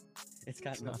It's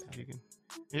got it's no not power. vegan.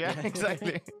 Yeah,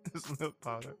 exactly. It's milk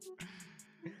powder.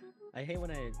 I hate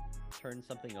when I turn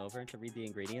something over to read the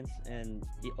ingredients, and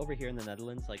over here in the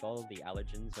Netherlands, like all of the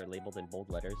allergens are labeled in bold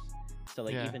letters. So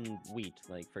like Yeah. even wheat,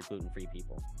 like for gluten-free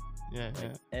people, Yeah,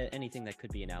 like yeah. anything that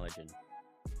could be an allergen.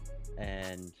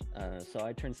 And so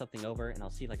I turn something over, and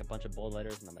I'll see like a bunch of bold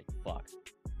letters, and I'm like, "Fuck,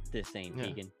 this ain't Yeah.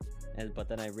 vegan." And but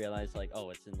then I realize like, oh,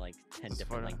 it's in like 10 It's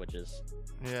different for- languages.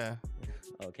 Yeah.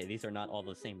 Okay, these are not all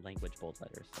the same language bold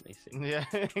letters. Let me see. Yeah,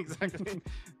 exactly.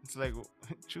 It's like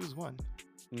choose one.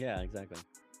 Yeah, exactly.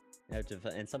 I have to,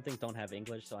 and some things don't have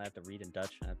English, so I have to read in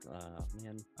Dutch. I have to,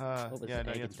 man, what was Yeah, the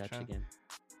no, egg you in have to Dutch try. again?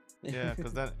 Yeah,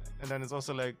 because then it's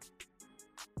also like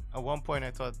at one point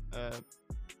I thought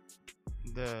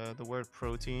the word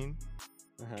protein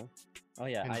Uh-huh. Oh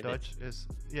yeah, in eiwit. Dutch is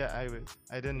eiwit.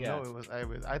 I didn't Yeah. know it was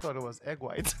eiwit. I thought it was egg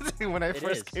whites when I It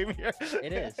first is. came here.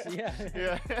 It is, yeah.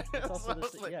 Yeah. It's So also I the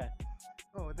was s- like, yeah,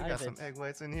 oh, they got some Eiwit. egg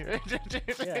whites in here.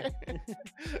 yeah.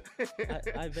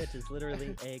 Eiwit is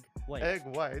literally egg white. Egg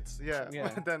whites, yeah. Yeah.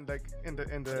 But then like in but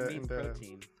it the means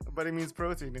protein. but it means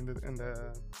protein in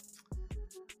the.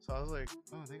 So I was like,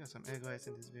 oh, they got some egg whites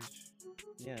in this bitch.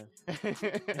 Yeah,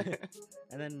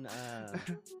 and then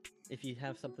if you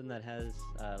have something that has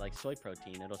like soy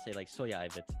protein, it'll say like soya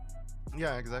eiwit.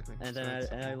 Yeah, exactly. And So then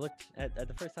it's I something- looked at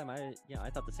the first time I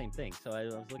thought the same thing. So I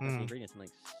was looking at the Mm. ingredients. I'm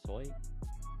like soy.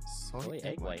 soy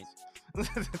egg white.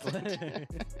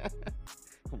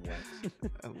 What?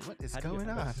 What is How do you going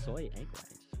have a on? soy egg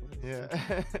white? What is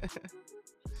Yeah.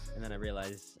 And then I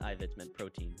realized eiwit meant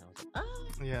protein. I was like, oh,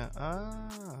 Yeah.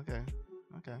 Ah, okay.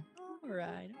 Okay. all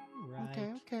right, all right.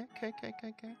 Okay. Cool,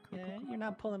 Yeah, cool, you're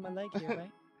not pulling my leg here,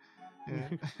 right? cool. Yeah.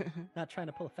 Not trying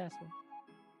to pull a fast one.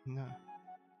 No.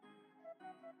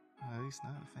 At least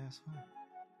not a fast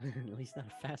At least not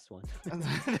a fast one.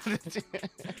 one.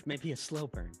 Maybe a slow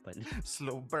burn, but ain't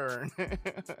Slow burn.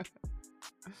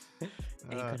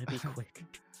 gonna be quick.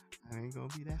 I ain't gonna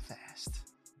be that fast.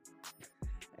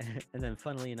 And then,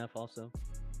 funnily enough, also,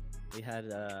 we had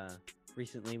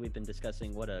recently we've been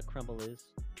discussing what a crumble is,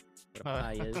 what a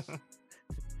pie is.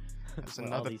 That's what all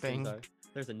another these things thing are.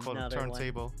 There's called a another one.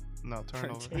 turntable. No,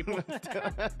 turnover. Turntable.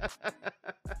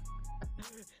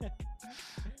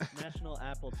 National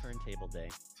Apple Turntable Day.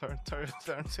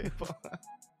 Turntable.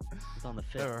 It's on the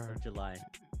 5th Never of heard. July.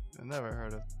 I never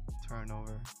heard of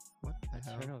turnover. What the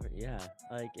hell? Turnover, yeah.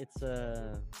 Like it's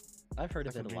I've heard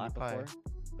Like of a it a lot mini pie. before,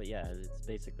 but yeah, it's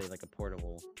basically like a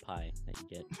portable pie that you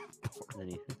get.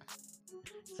 And then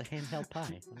it's a handheld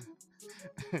pie.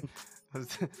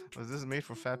 was this made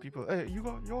for fat people? Hey, you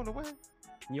on the way?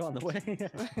 You on the way?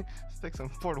 Let's take some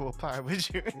portable pie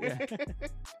with you. Yeah.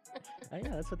 Oh, yeah,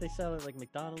 that's what they sell at like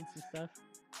McDonald's and stuff.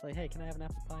 It's like, hey, can I have an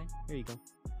apple pie? Here you go.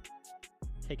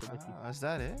 Take it with you. Is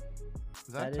that it?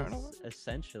 Is that That turnover? is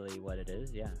essentially what it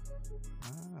is. Yeah,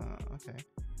 Okay.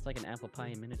 it's like an apple pie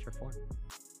in miniature form.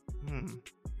 Hmm.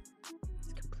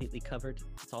 It's completely covered.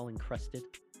 It's all encrusted.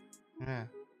 Yeah.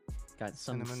 Got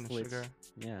some Cinnamon and slits. sugar.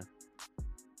 Yeah,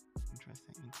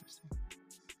 Interesting.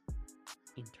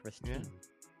 interesting.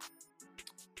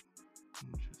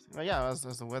 But yeah, as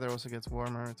the weather also gets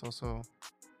warmer, it's also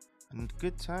a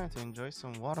good time to enjoy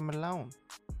some watermelon.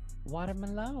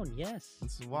 Watermelon, yes.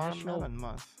 It's National- watermelon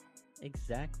month.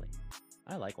 Exactly.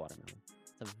 I like watermelon.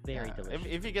 It's a very Yeah, delicious.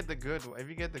 If you get the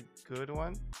good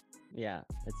one, Yeah,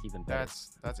 it's even better.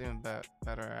 that's even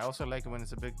better. I also like it when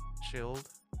it's a bit chilled.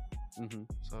 Mm-hmm.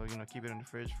 So keep it in the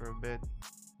fridge for a bit,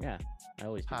 Yeah, I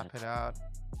always do pop that. it out,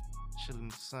 chill in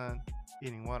the sun,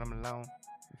 eating watermelon.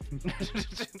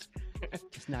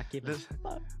 Just not giving This- a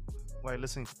fuck. While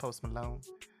listening to Post Malone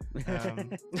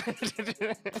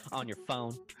On your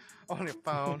phone. on your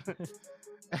phone.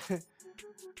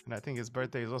 And I think his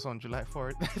birthday is also on July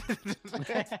 4th.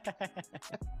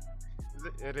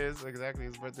 It is, exactly.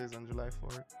 His birthday is on July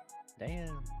 4th.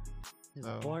 Damn. He was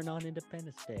So- born on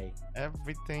Independence Day.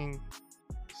 Everything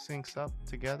syncs up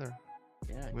together.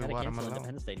 Yeah, with gotta cancel watermelon.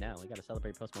 Independence Day now. We gotta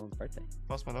celebrate Post Malone's birthday.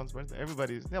 Post Malone's birthday.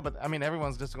 Everybody's but I mean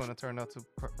everyone's just going to turn out to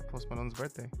Post Malone's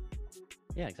birthday,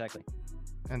 Yeah, exactly.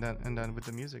 and then with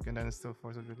the music, and then it's still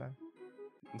 4th of July.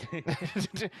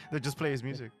 They just play his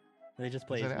music. They just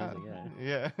play his music,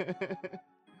 yeah. Yeah.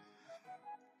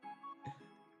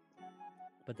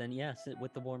 But then,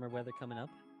 with the warmer weather coming up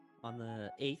on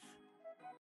the 8th,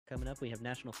 coming up, we have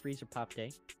National Freezer Pop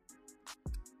Day.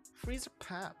 Freezer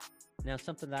Pop. Now,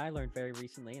 something that I learned very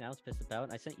recently, and I was pissed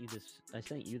about. I sent you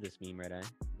this meme, Red Eye.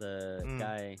 The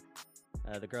guy,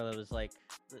 the girl that was like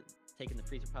taking the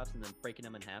freezer pops and then breaking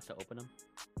them in half to open them.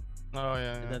 Oh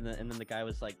yeah. And then the guy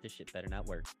was like, "This shit better not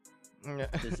work. Yeah.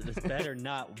 This better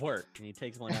not work." And he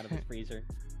takes one out of his freezer,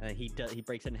 and he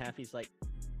breaks it in half. He's like,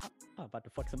 I'm about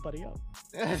to fuck somebody up.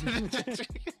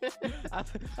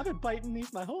 I've been biting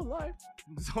these my whole life.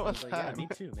 This whole I was like, yeah, time. me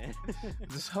too, man.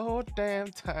 This whole damn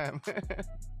time.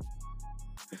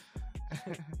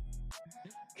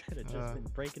 Could have just been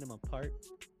breaking them apart.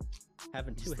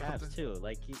 Having two halves too.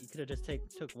 Like you could have just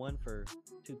took one for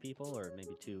 2 people, or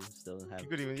maybe 2. Still have. You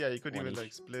could even each.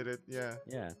 like split it. Yeah.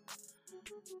 Yeah.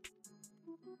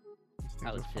 These things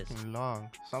I was are pissed. fucking long.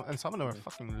 Some of them are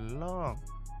fucking long.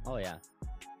 Oh yeah.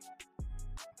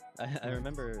 I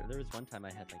remember there was one time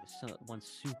I had like one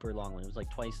super long one. It was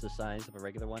like twice the size of a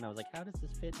regular one. I was like, how does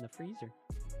this fit in the freezer?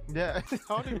 Yeah.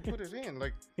 How do you put it in?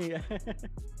 Like, Yeah. you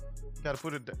gotta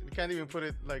put it. You can't even put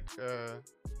it like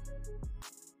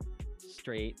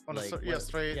Straight. on like, a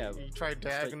straight. Yeah. You try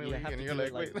diagonally, have and to you're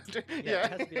do like, it wait. Yeah, it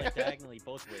has to be like diagonally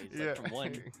both ways. Like Yeah.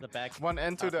 from the back. One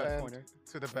end to top the left end, corner.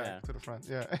 to the back, Yeah. to the front.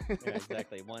 Yeah. Yeah,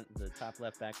 exactly. The top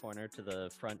left back corner to the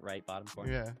front right bottom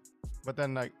corner. Yeah. But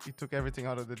then like you took everything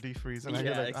out of the defreeze, and Yeah,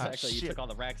 you're like, exactly. Ah, You shit. took all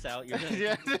the racks out. You're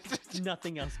Yeah.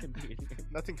 nothing else can be in here.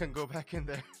 Nothing can go back in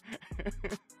there.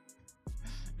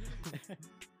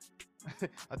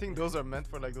 I think those are meant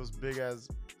for like those big ass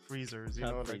freezers, you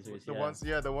Tub know, like freezers, the yeah. ones,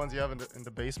 the ones you have in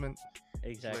the basement.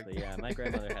 Exactly. Yeah, my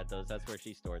grandmother had those. That's where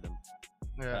she stored them.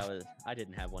 Yeah. I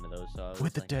didn't have one of those, so I was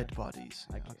With the like, dead bodies.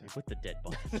 I Yeah, can't- with the dead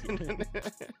bodies.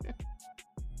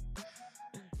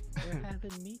 We're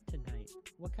having meat tonight.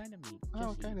 What kind of meat? Oh, Just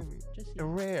what kind eat. of meat? Just A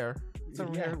rare. It's a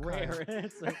yeah, rare. Kind.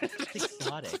 it's, like, it's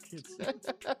exotic. It's,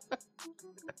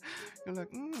 You're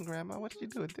like, Grandma, what did you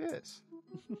do with this?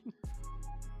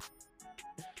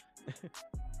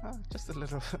 Oh, just a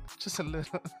little it's a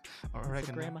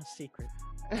oregano. grandma's secret.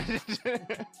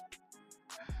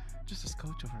 Just a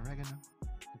scotch of oregano.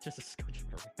 Just a scotch of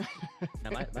oregano.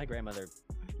 Now, my grandmother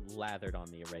lathered on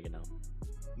the oregano.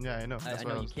 Yeah, I know. I That's,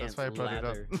 know why, you that's why I can't brought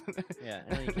lather. it up. Yeah,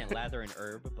 I know you can't lather an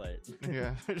herb, but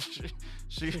Yeah,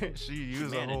 she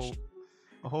used managed.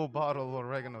 a whole bottle of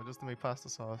oregano just to make pasta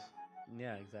sauce,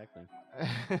 Yeah, exactly.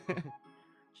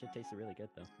 Shit tasted really good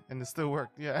though. and it still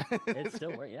worked. Yeah, It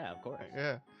still works. Yeah, of course.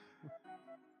 Yeah,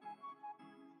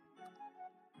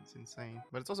 it's insane.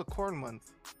 But it's also corn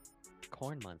month.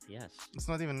 Corn month, yes. It's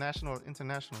not even national or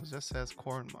international. It just says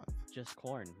corn month. Just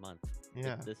corn month.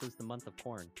 Yeah, This is the month of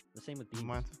corn. The same with beans.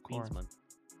 month of Beans corn. month.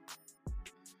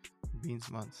 beans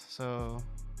month. So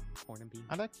Corn and beans.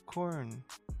 I like corn,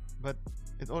 but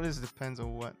it always depends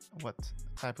on what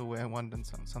type of way I want them.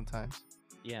 Sometimes,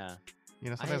 Yeah. you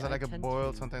know, sometimes I I like them tend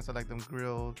boiled. to- Sometimes I like them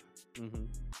grilled. Mm-hmm.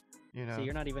 You know, So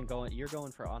you're not even going. You're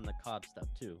going for on the cob stuff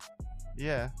too.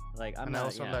 yeah. Like I'm And not. I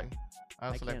also yeah,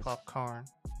 like can't s- popcorn.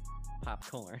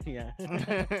 popcorn. Yeah.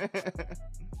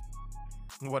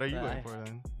 What are you But going I- for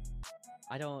then?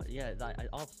 I don't. Yeah. I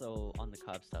also on the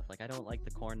cob stuff. Like I don't like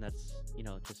the corn that's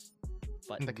just.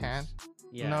 In the can?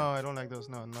 Yeah. No, I don't like those.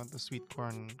 No, not the sweet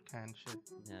corn can shit.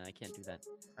 Yeah, I can't do that.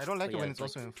 I don't like But it yeah, when it's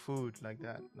it's also in food like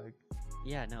that. Like,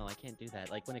 Yeah, no, I can't do that.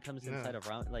 Like when it comes Yeah. inside of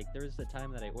ramen, like there was the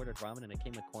time that I ordered ramen and it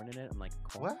came with corn in it. I'm like,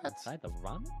 corn What? inside the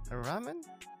ramen? a ramen?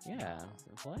 Yeah.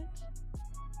 What?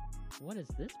 What is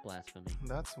this blasphemy?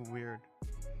 That's weird.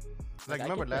 Like, Like, I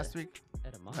remember get the last week?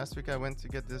 Edamame. Last week I went to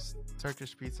get this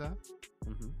Turkish pizza.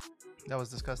 Mm-hmm. That was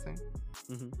disgusting.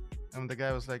 Mm-hmm. And the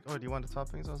guy was like, "Oh, do you want the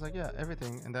toppings?" I was like, "Yeah,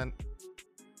 everything." And then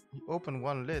he opened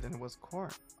one lid and it was corn.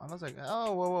 I was like,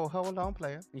 "Oh, whoa, hold on,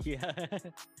 player. Yeah.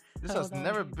 This Hold has on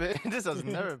never here." been. This has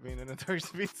never been in a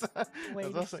Turkish pizza." Wait I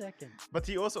a was like, second. but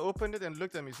he also opened it and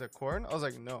looked at me. He said, "Corn?" I was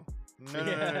like, "No, no."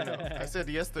 I said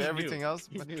yes to He everything knew. else.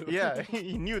 He But knew. yeah,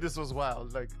 he knew this was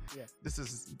wild. Like, Yeah. this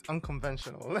is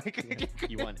unconventional. Like, Yeah.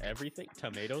 You want everything?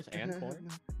 Tomatoes and corn?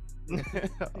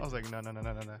 I was like, no.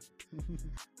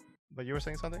 But you were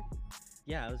saying something?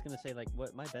 Yeah, I was gonna say like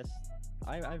what my best.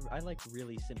 I like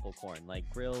really simple corn, like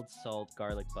grilled, salt,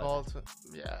 garlic, butter. Salt.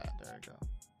 Yeah, there you go.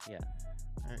 Yeah.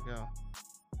 There you go.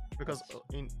 Because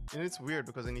and it's weird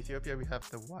because in Ethiopia we have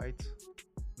the white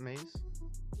maize.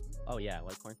 Oh yeah,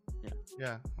 white corn. Yeah.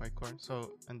 Yeah, white corn.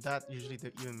 So and that usually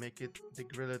they even make it. They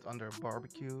grill it under a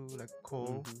barbecue, like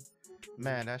coal.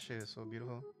 Man, that shit is so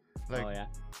beautiful. Like Oh yeah.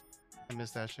 I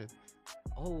miss that shit.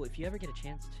 Oh, if you ever get a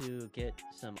chance to get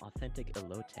some authentic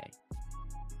elote,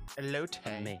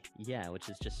 Elote. yeah, which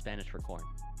is just Spanish for corn.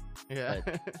 Yeah.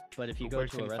 But if you But go where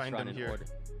to can a you find restaurant them and here? order,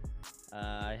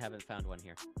 I haven't found one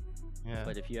here. Yeah.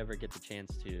 But if you ever get the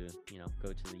chance to,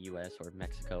 go to the U.S. or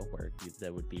Mexico, where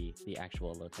that would be the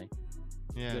actual elote.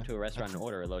 Yeah. Go to a restaurant and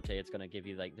order elote, it's gonna give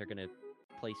you they're gonna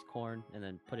place corn and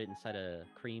then put it inside a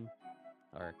cream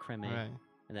or creme, Right.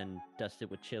 and then dust it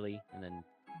with chili and then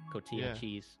cotija Yeah.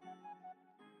 cheese.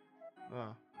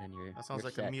 Oh, And that sounds you're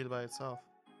like set. a meal by itself.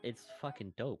 It's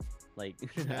fucking dope. Like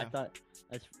Yeah. I thought,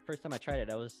 first time I tried it,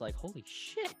 I was like, holy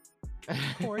shit,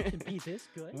 corn can be this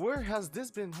good. Where has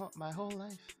this been my whole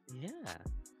life? Yeah.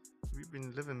 We've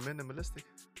been living minimalistic.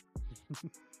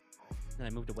 And I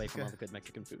moved away from all Okay. the good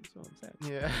Mexican food, so I'm sad.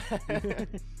 Yeah.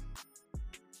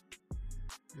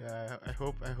 Yeah. I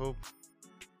hope.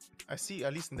 I see,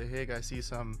 at least in The Hague, I see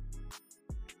some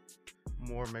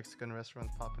more Mexican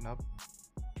restaurants popping up,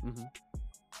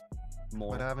 Mm-hmm.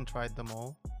 More. but I haven't tried them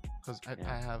all because I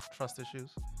Yeah. have trust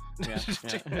issues. Yeah.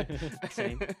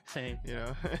 Same. You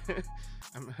know,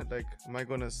 I'm like, am I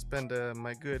gonna spend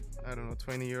my good, I don't know,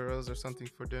 20 euros or something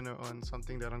for dinner on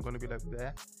something that I'm gonna be like,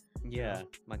 bleh? Yeah.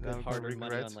 My I'm good gonna hard-earned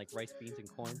money regret. on like rice, beans, and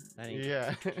corn. That ain't,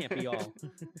 Yeah, can't be all.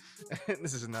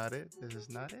 This is not it. This is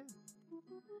not it.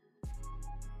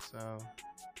 So,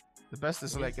 the best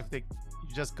is It like is. if you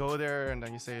just go there and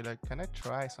then you say like, can I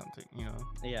try something? You know,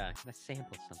 Yeah. Can I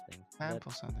sample something?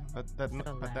 sample something. But not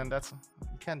allowed. then that's,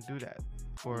 you can't do that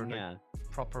for like Yeah.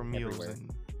 proper meals Everywhere.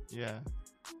 and yeah.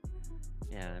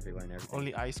 Yeah. Everywhere and everything.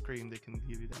 Only ice cream they can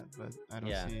give you that, but I don't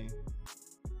Yeah. see.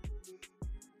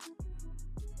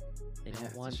 They Yeah, don't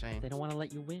it's a want. shame. They don't want to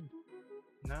let you win.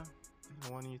 No, I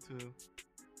want you to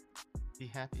be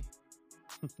happy.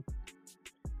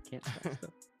 Can't trust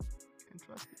them. Can't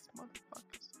trust these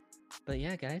motherfuckers. But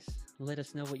yeah, guys, let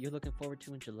us know what you're looking forward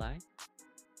to in July.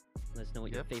 Let us know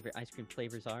what your Yep. favorite ice cream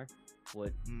flavors are.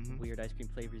 What Mhm. weird ice cream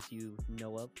flavors you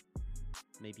know of.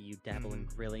 Maybe you dabble in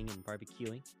Mhm. grilling and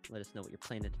barbecuing. Let us know what you're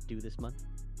planning to do this month.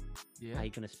 Yeah. How you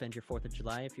gonna spend your 4th of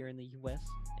July if you're in the U.S.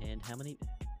 And how many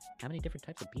different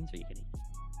types of beans are you gonna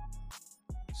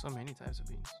eat? So many types of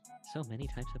beans. So many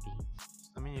types of beans.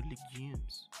 So many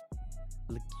legumes.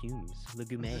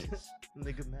 Legumes.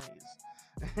 Legumes.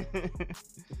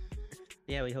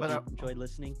 Yeah, we hope But, you enjoyed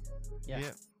listening.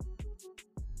 Yeah.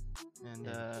 And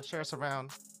Yeah. share us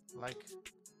around. Like,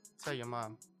 tell your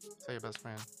mom. Tell your best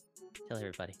friend. Tell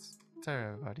everybody. Tell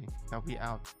everybody that we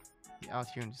out. We out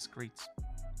here in the streets.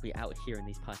 We out here in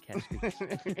these podcast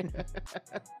streets.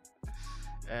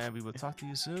 And we will talk to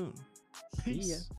you soon. See ya. Peace.